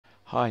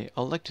Hi,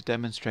 I'd like to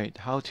demonstrate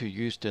how to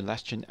use the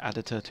Nextion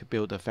editor to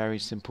build a very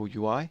simple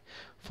UI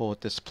for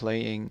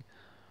displaying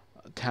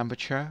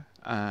temperature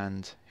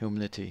and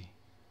humidity.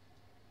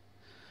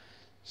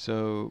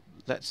 So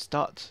let's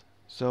start.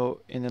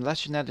 So in the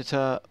Nextion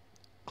editor,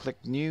 click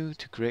New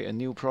to create a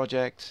new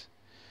project.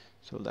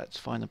 So let's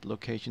find a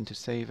location to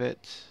save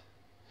it.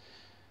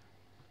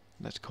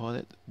 Let's call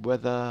it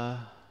Weather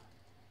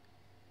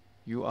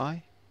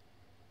UI,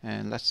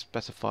 and let's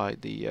specify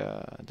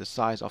the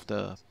size of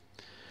the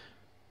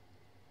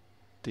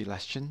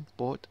Nextion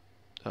board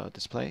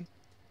display.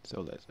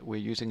 So we're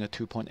using a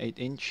 2.8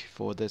 inch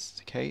for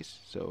this case.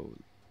 So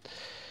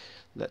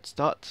let's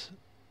start.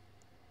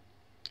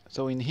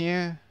 So in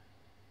here,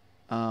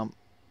 you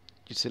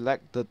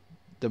select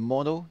the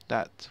model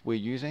that we're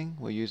using.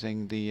 We're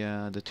using the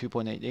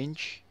 2.8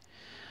 inch,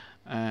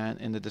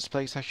 and in the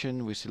display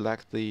section, we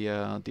select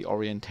the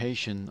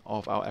orientation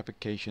of our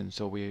application.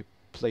 So we're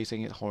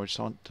placing it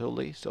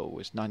horizontally, so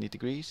it's 90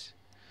 degrees.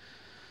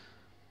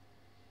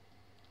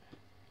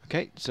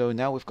 Okay, so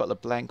now we've got a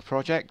blank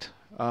project.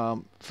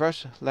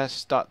 First, let's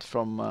start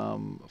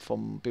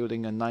from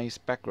building a nice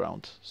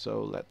background.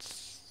 So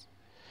let's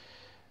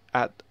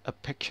add a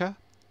picture.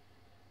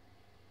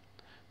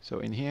 So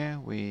in here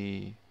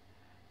we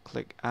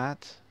click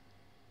Add,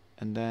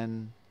 and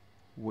then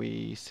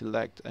we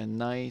select a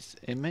nice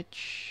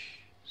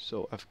image.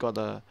 So I've got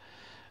a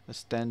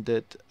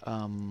standard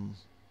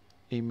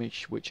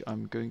image which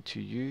I'm going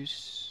to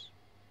use.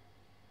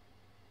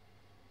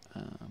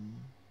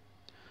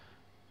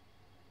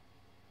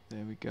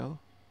 There we go.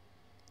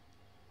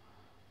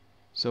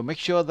 So make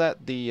sure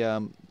that the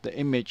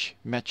image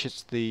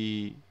matches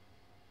the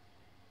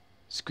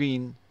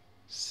screen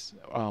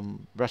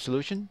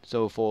resolution.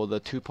 So for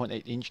the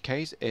 2.8 inch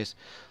case is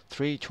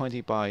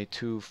 320 by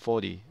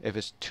 240. If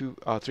it's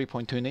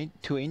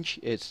 3.2 inch,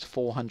 it's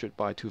 400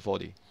 by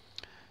 240.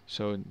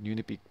 So you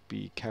need to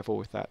be careful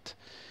with that.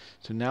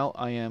 So now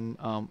I am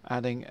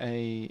adding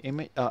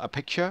a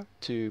picture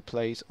to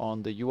place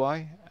on the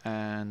UI,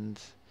 and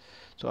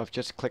so I've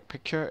just clicked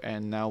picture,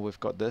 and now we've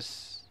got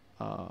this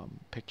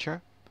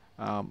picture.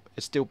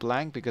 It's still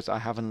blank because I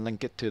haven't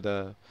linked it to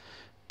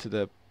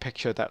the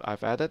picture that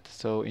I've added.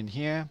 So in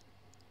here,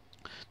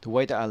 the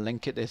way that I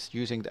link it is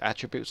using the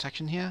attribute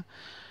section here,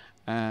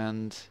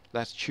 and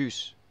let's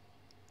choose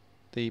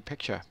the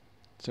picture.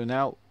 So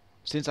now,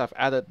 since I've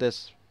added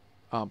this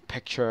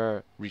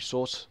picture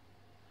resource,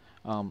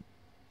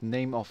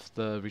 name of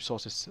the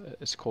resource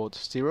is called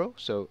 0.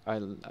 So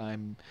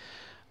I'm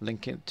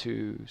linking it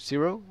to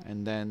 0,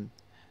 and then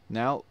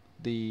now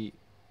the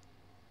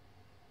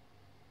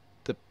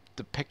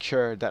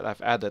picture that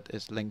I've added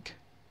is linked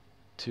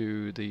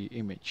to the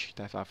image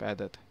that I've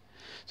added.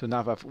 So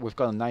now we've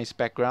got a nice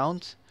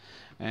background,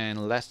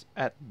 and let's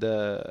add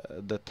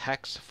the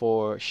text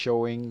for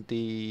showing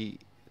the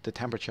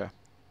temperature.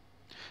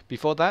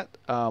 Before that,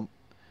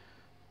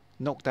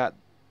 note that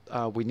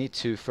we need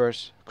to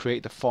first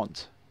create the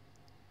font.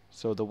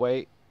 So the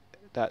way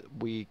that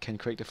we can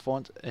create the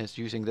font is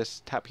using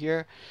this tab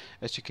here.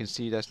 As you can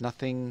see, there's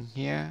nothing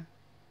here.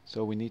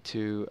 So we need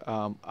to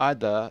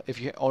either,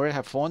 if you already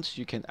have fonts,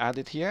 you can add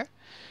it here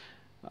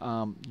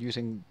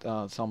using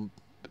some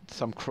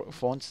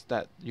fonts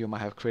that you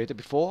might have created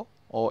before,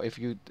 or if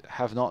you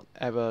have not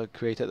ever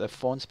created a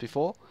font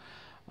before,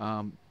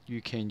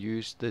 you can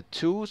use the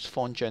tools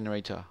font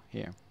generator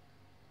here.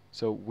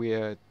 So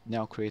we're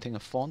now creating a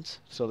font.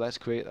 So let's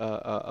create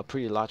a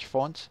pretty large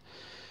font.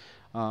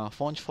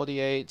 Font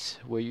 48.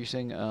 We're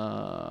using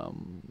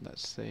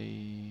let's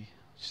say,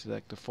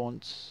 select the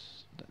font.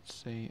 Let's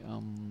say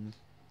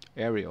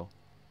Arial.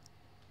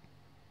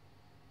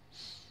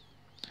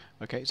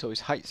 Okay, so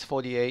it's height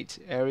 48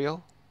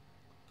 Arial,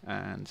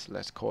 and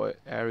let's call it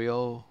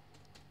Arial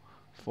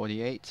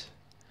 48,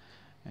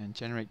 and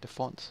generate the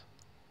font,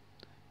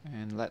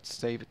 and let's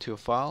save it to a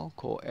file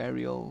called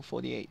Arial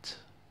 48.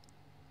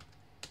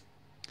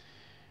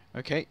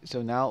 Okay,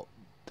 so now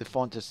the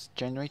font is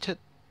generated,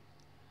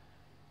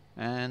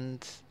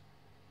 and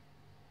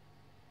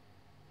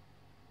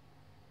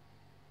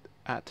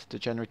add the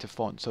generated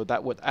font. So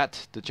that would add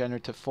the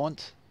generated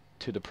font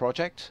to the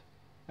project,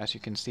 as you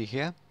can see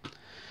here.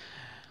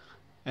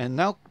 And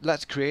now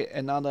let's create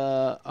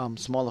another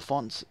smaller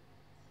font.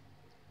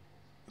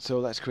 So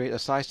let's create a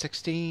size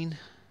 16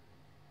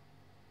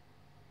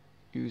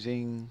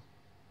 using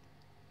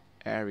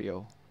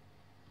Arial.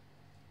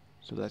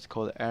 So let's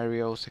call it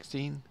Arial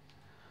 16.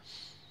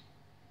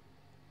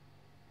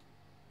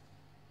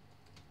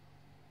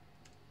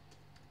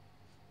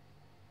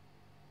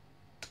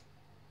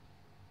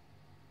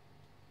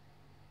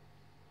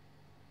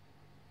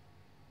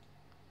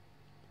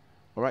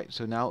 Alright,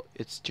 so now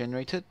it's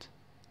generated.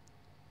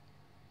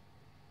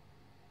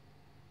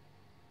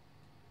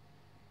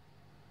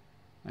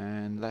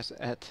 And let's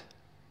add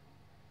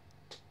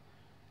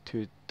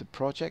to the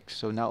project.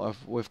 So now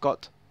we've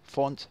got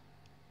font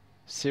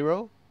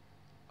 0,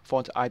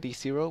 font ID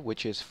 0,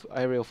 which is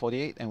Arial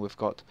 48, and we've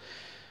got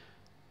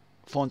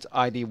font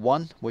ID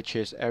 1, which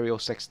is Arial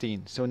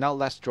 16. So now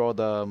let's draw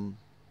the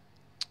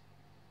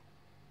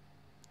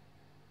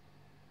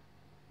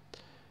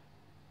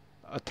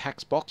a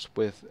text box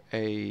with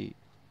a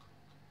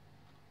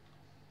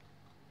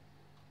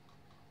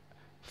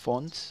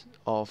font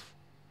of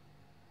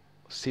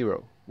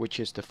 0, which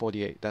is the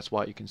 48. That's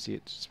why you can see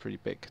it's pretty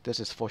big. This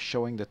is for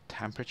showing the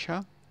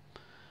temperature.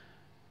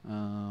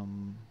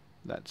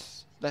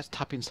 Let's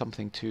type in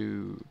something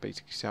to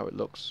basically see how it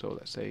looks. So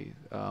let's say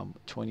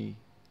 20.2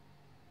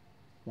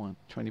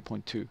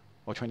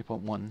 or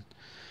 20.1,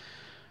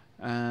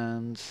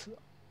 and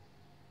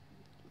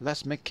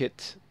let's make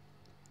it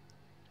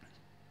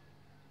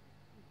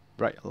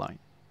right align.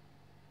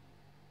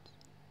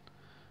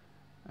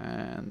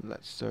 And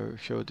let's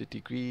show the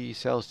degree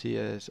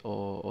Celsius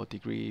or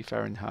degree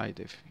Fahrenheit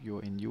if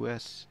you're in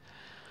US.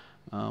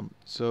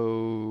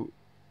 So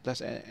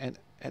let's add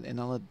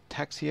another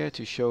text here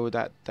to show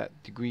that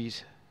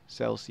degrees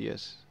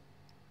Celsius.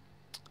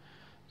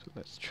 So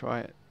let's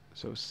try it.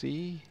 So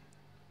C,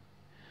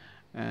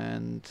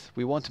 and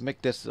we want to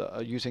make this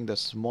using the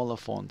smaller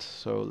font.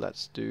 So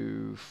let's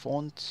do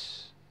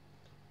font,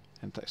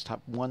 and let's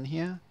type 1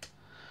 here.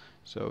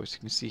 So as you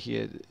can see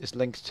here, it's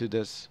linked to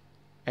this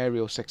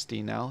Arial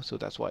 16 now, so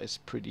that's why it's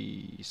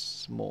pretty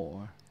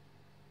small.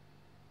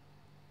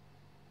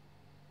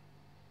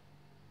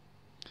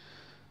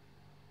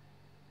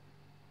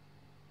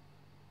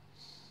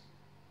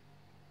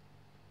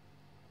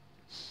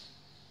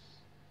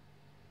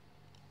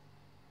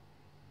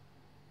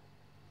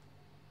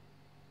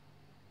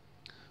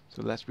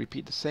 So let's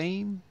repeat the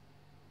same.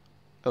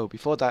 Oh,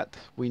 before that,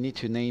 we need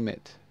to name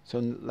it. So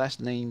let's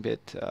name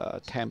it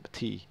temp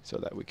T so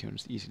that we can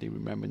easily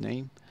remember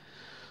name.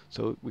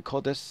 So we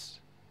call this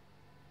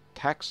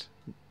text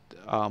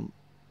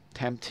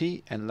temp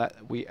T, and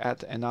we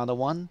add another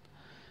one,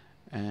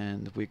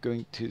 and we're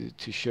going to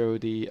show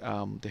the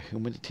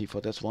humidity for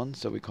this one.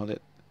 So we call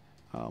it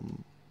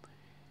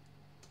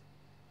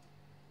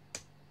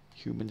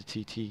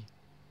humidity T,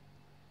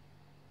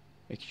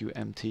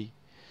 HUMT.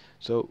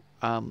 So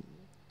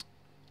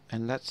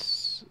and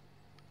let's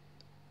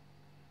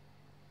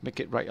make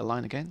it right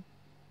align again,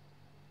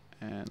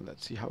 and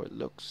let's see how it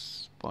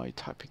looks by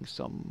typing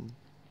some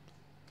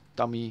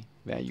dummy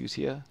values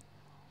here.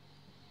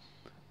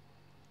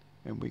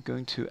 And we're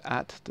going to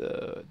add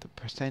the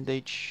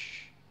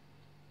percentage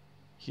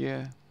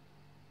here.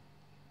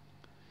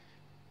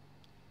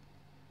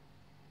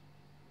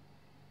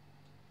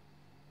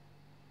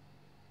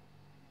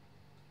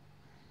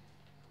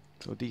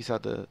 So these are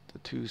the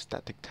two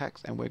static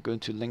text, and we're going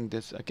to link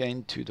this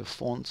again to the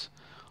font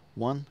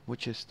 1,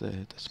 which is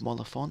the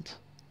smaller font.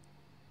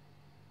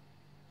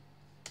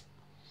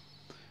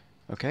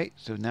 Okay,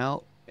 so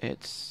now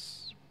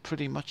it's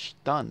pretty much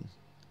done.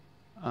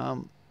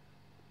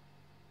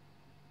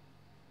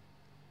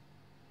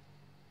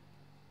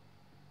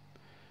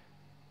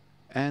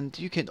 And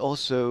you can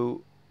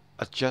also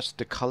adjust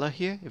the color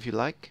here if you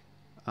like,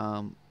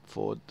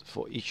 for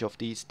each of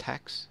these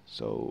tags.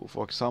 So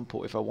for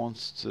example, if I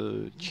want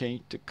to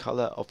change the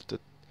color of the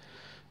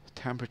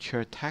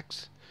temperature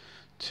tags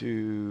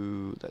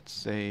to, let's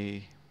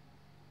say,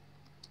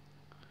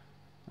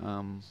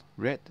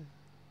 red,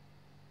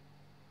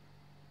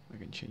 I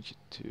can change it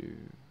to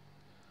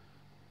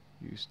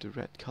use the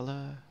red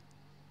color,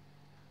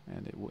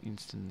 and it will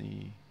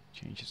instantly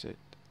changes it.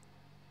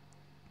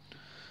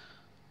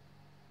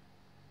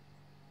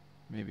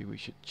 Maybe we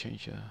should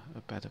change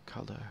a better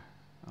color.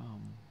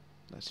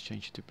 Let's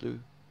change it to blue.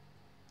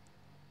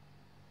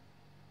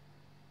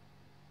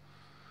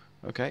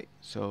 Okay,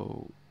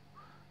 so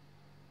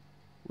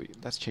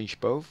let's change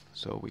both,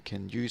 so we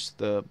can use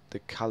the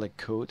color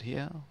code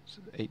here,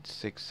 so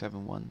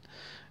 8671,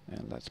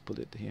 and let's put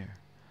it here.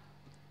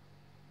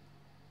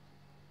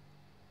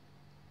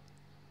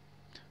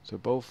 So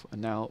both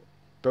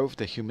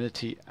the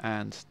humidity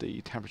and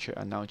the temperature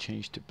are now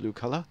changed to blue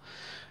color.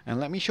 And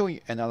let me show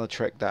you another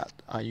trick that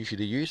I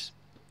usually use.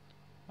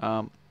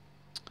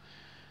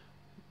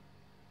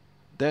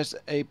 There's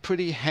a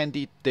pretty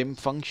handy dim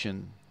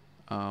function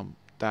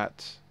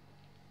that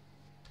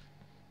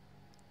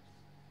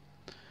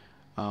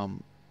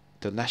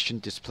the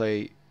Nextion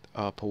display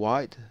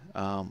provide,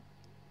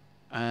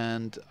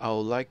 and I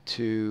would like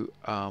to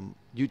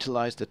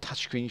utilize the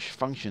touchscreen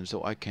function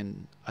so I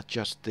can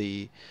adjust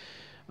the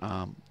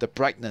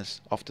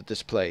brightness of the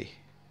display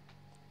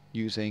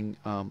using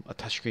a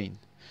touchscreen.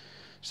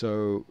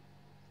 So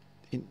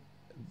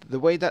the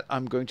way that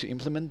I'm going to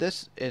implement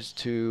this is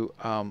to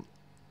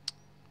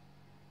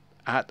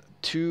add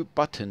 2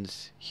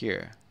 buttons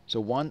here. So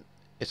one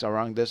is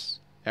around this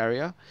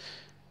area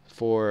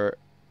for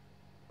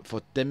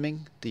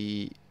dimming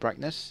the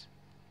brightness,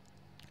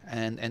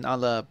 and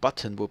another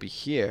button will be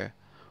here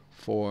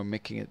for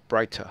making it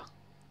brighter.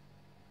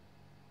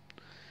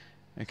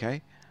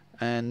 Okay,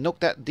 and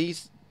note that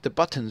the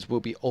buttons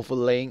will be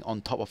overlaying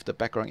on top of the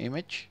background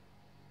image.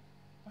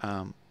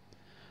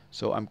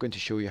 So I'm going to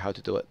show you how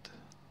to do it.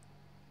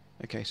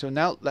 Okay, so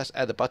now let's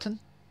add a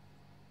button.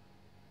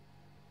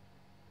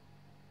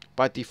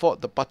 By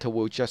default, the button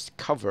will just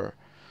cover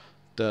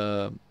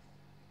the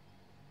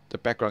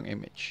background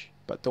image,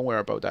 but don't worry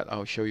about that.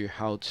 I'll show you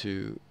how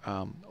to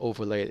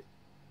overlay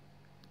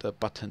the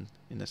button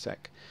in a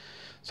sec.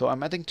 So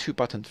I'm adding two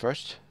buttons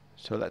first.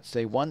 So let's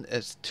say one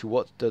is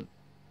towards the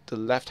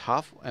left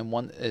half and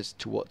one is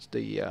towards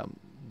the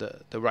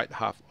right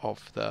half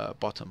of the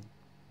bottom.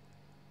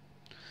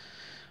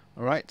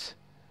 All right,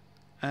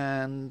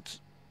 and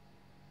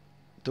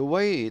the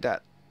way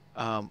that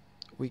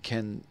we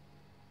can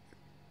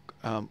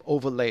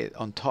overlay it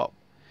on top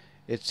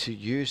is to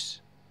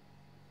use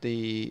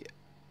this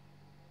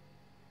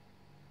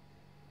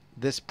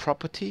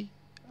property,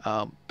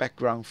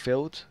 background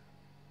field,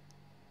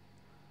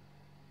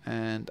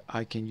 and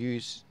I can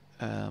use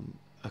a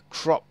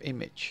crop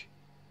image,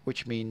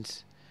 which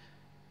means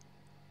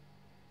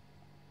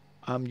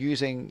I'm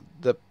using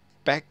the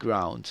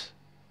background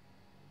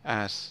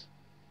as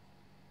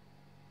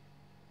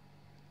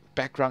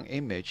background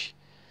image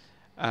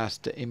as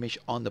the image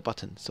on the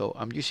button. So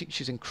I'm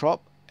choosing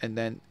crop, and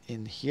then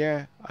in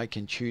here I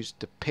can choose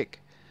the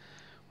pick,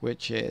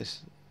 which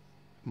is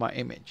my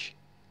image.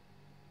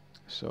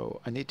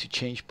 So I need to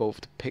change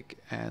both the pick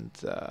and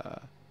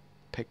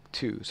pick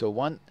 2. So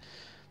one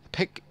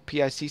pick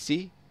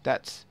PICC,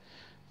 that's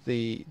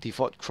the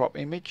default crop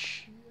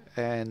image,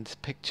 and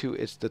pick 2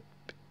 is the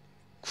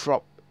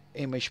crop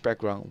image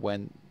background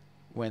when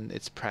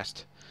it's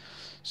pressed.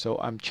 So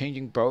I'm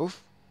changing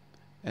both,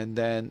 and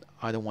then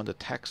I don't want the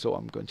text, so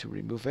I'm going to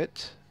remove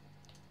it.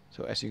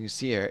 So as you can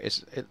see here,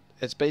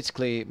 it's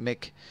basically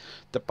make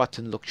the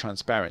button look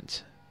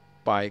transparent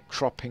by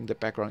cropping the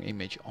background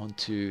image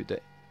onto the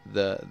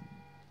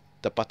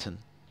button.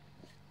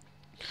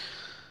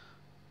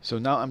 So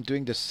now I'm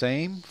doing the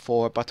same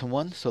for button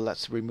 1. So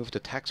let's remove the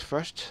text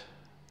first.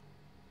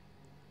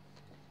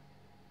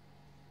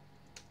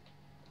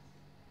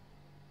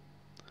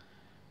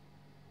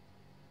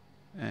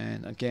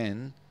 And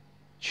again,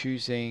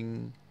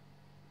 choosing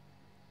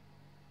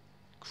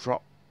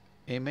crop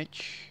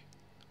image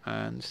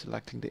and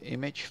selecting the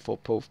image for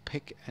both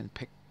pick and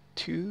pick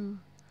 2.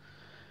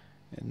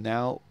 And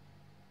now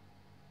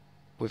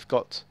we've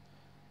got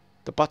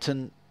the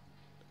button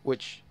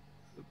which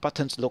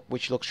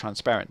looks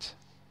transparent.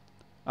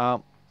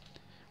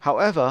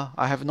 However,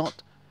 I have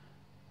not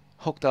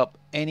hooked up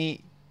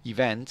any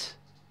event,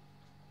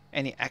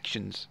 any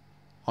actions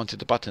onto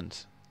the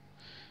buttons.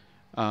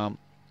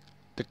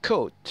 The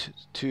code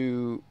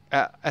to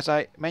as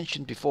I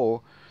mentioned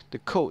before, the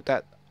code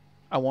that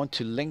I want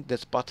to link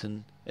this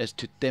button is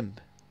to dim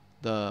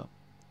the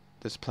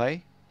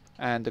display,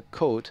 and the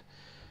code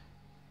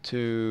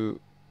to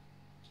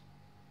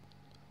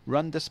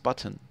run this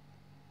button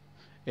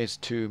is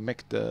to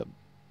make the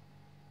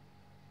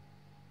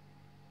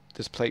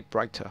display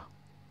brighter.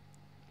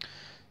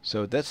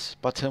 So this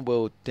button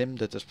will dim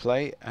the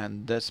display,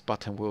 and this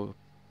button will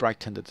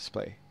brighten the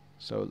display.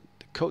 So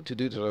the code to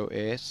do so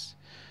is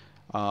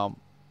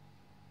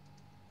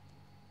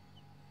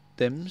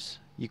dims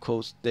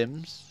equals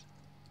dims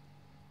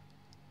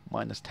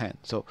minus 10.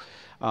 So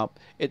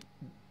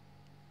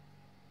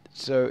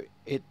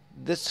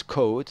this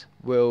code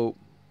will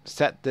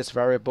set this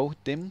variable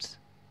dims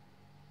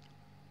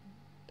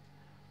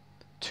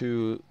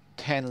to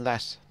 10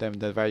 less than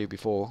the value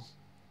before.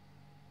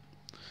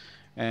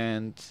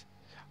 And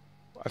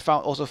I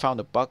also found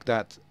a bug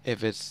that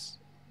if it's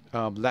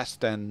less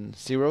than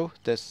 0,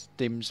 this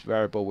dims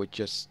variable would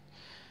just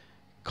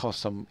cause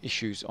some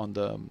issues on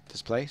the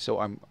display. So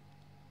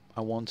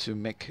I want to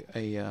make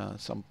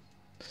some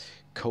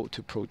code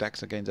to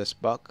protect against this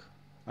bug.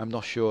 I'm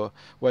not sure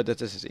whether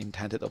this is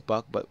intended or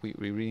bug, but we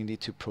really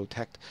need to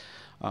protect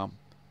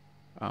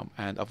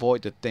and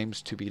avoid the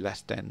dims to be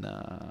less than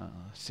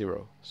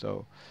 0.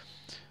 So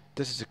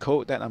this is the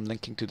code that I'm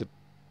linking to the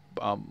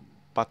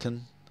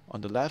button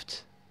on the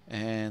left,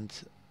 and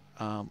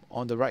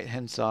on the right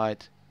hand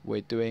side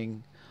we're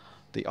doing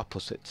the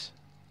opposite.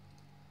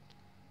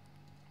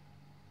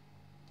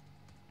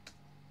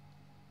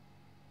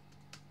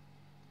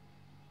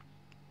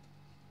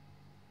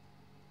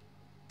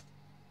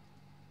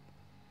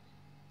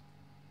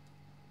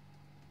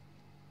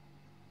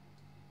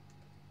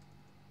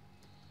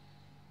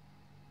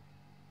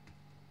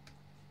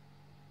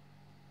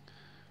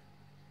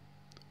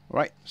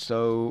 Right,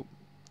 so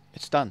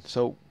it's done.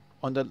 So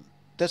on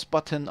this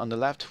button on the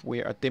left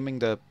we are dimming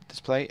the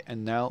display,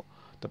 and now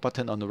the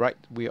button on the right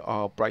we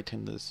are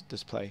brightening this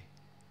display.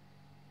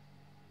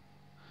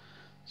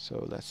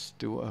 So let's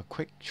do a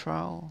quick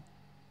trial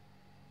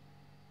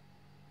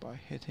by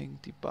hitting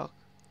debug.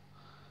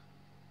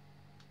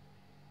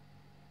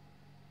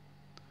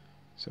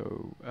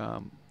 So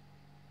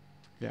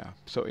yeah,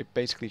 so it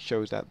basically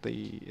shows that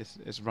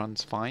it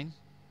runs fine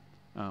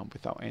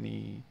without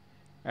any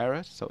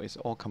errors, so it's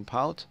all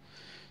compiled.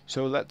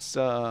 So let's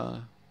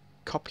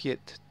copy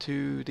it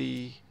to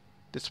the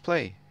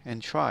display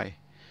and try.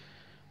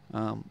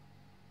 The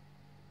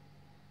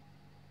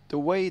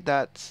way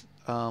that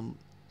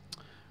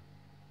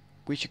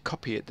we should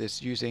copy it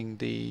is using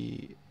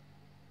the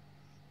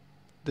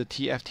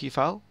TFT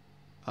file.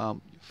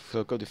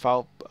 So go to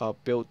file,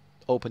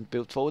 open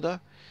build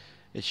folder.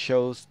 It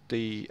shows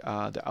the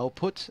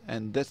output,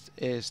 and this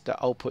is the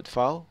output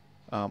file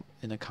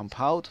in a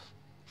compiled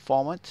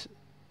format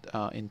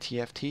in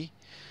TFT,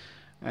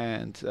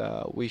 and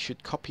we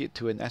should copy it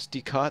to an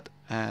SD card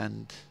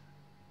and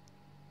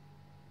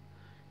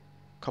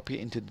copy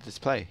it into the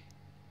display.